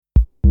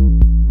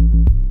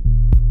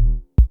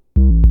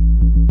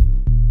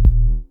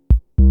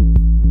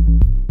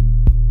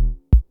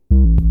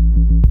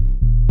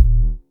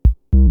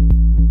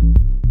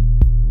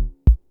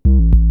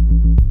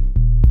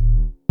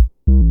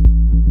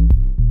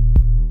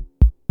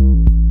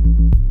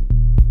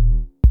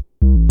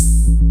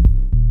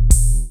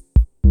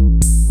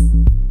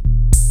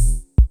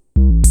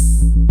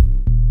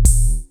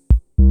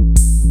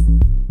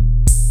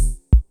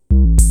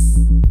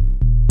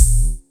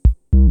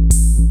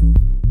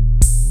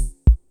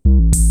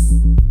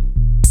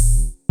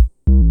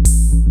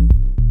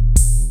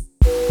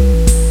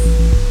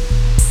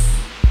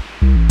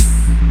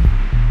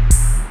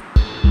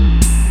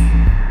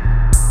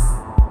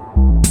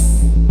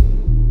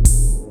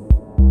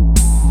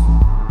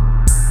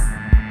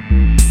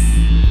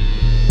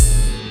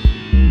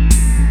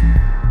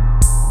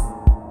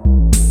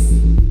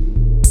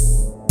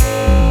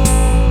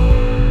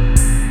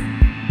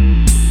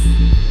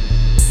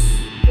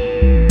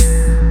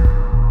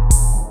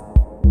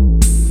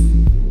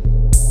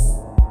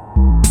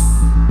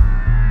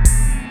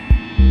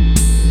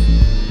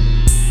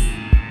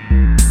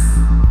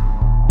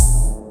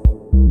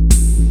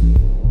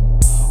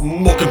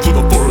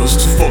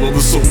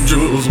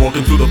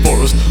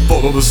forest,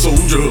 follow the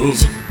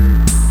soldiers.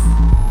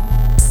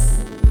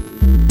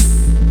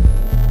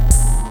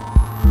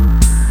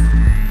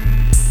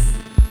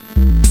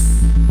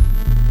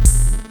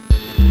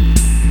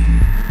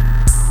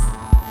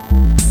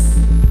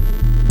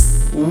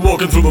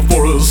 Walking through the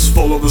forest,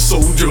 follow the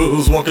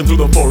soldiers. Walking through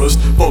the forest,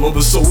 follow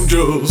the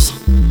soldiers.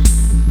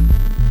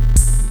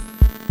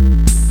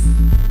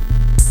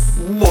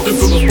 Walking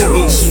through the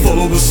forest,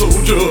 follow the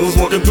soldiers.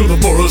 Walking through the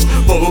forest,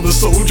 follow the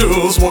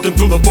soldiers. Walking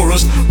through the forest,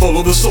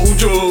 follow the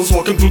soldiers.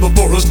 Walking through the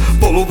forest,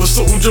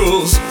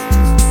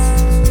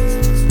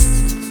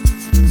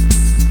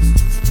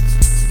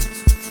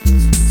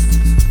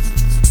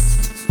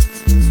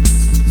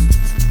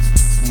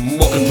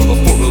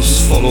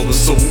 follow the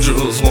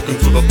soldiers. Walking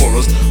through the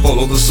forest, follow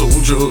the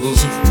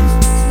soldiers.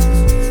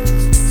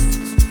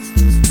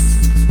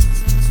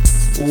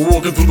 Walking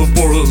through the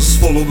forest,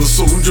 follow the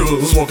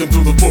soldiers. Walking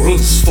through the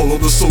forest, follow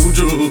the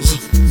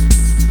soldiers.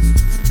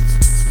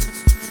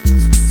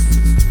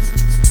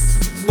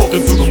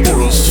 Walking through the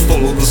forest,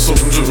 follow the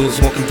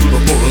soldiers. Walking through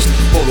the forest,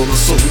 follow the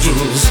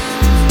soldiers.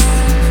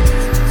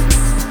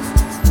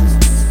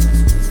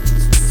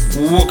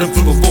 Walking through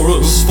the forest,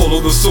 follow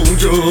the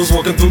soldiers.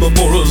 Walking through the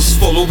forest,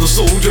 follow the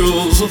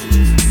soldiers.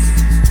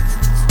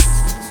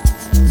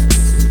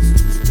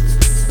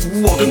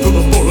 Walking through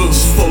the forest,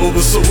 follow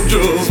the soldiers. Walking through the forest, follow the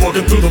soldiers.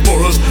 Walking through the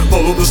forest,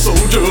 follow the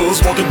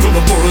soldiers. Walking through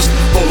the forest,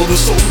 follow the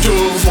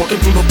soldiers. Walking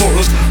through the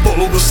forest,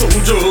 follow the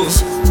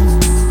soldiers.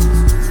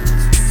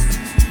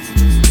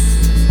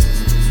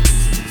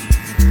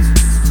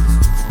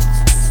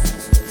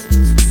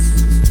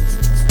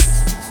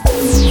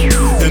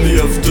 In the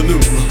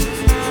afternoon,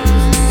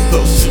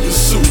 I'll see you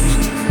soon.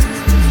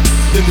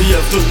 In the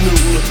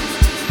afternoon,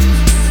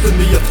 in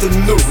the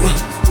afternoon,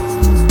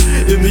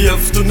 in the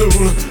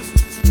afternoon,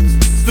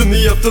 in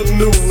the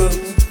afternoon,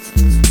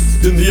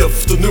 in the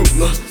afternoon,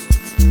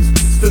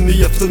 in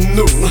the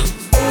afternoon.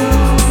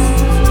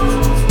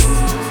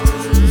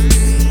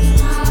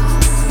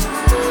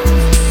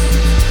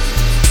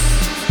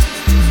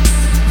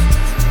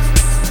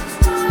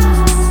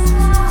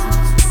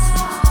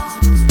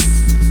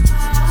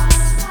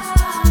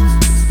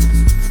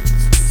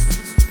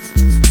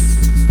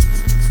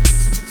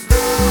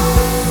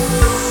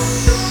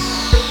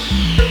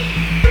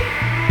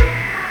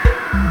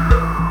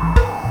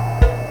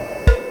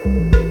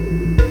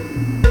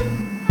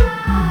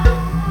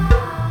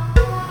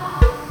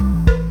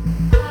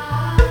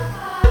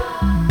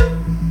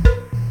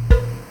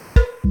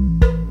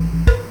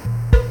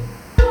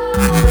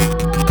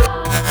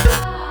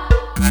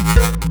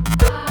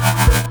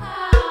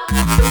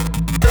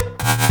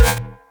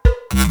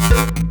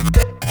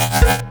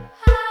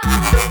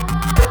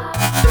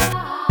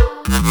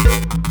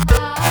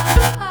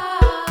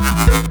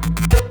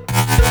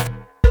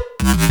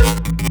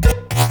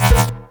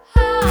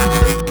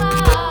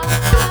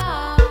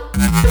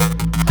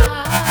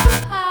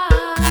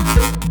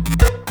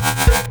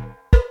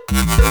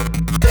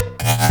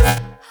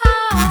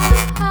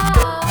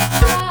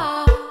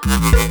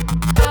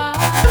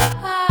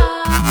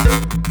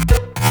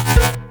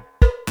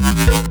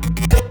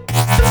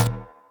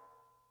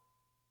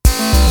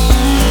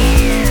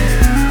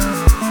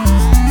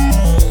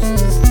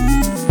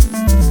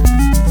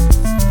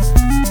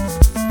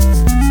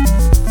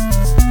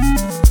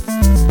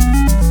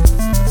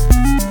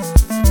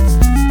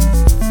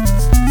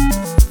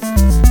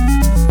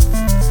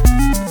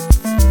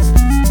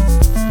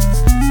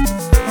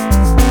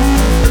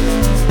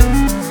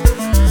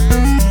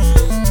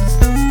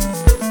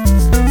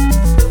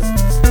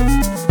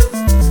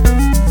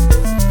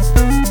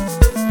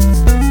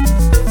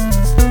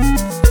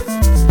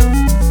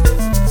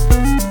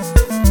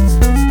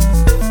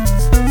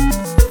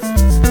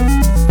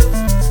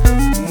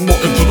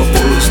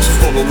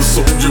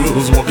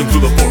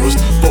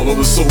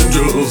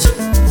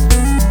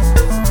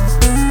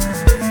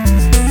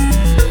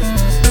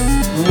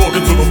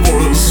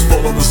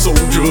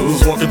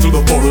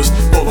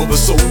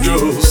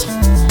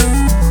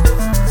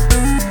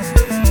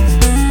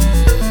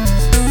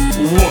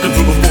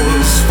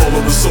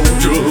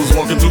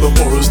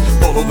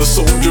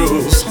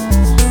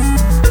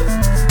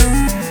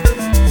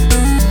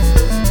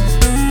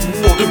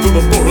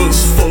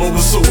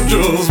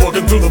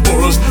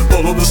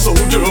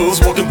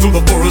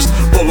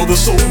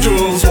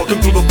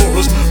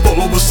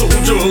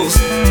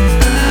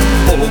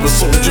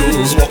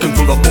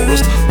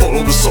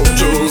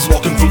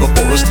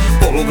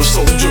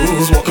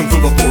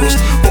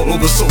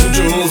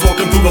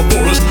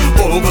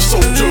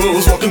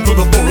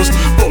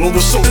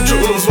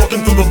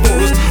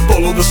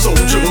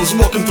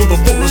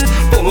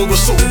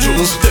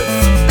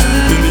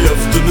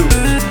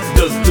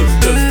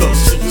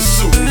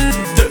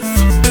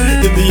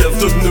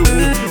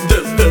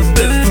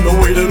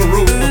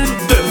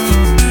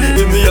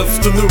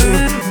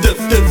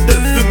 Death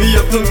in the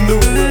afternoon.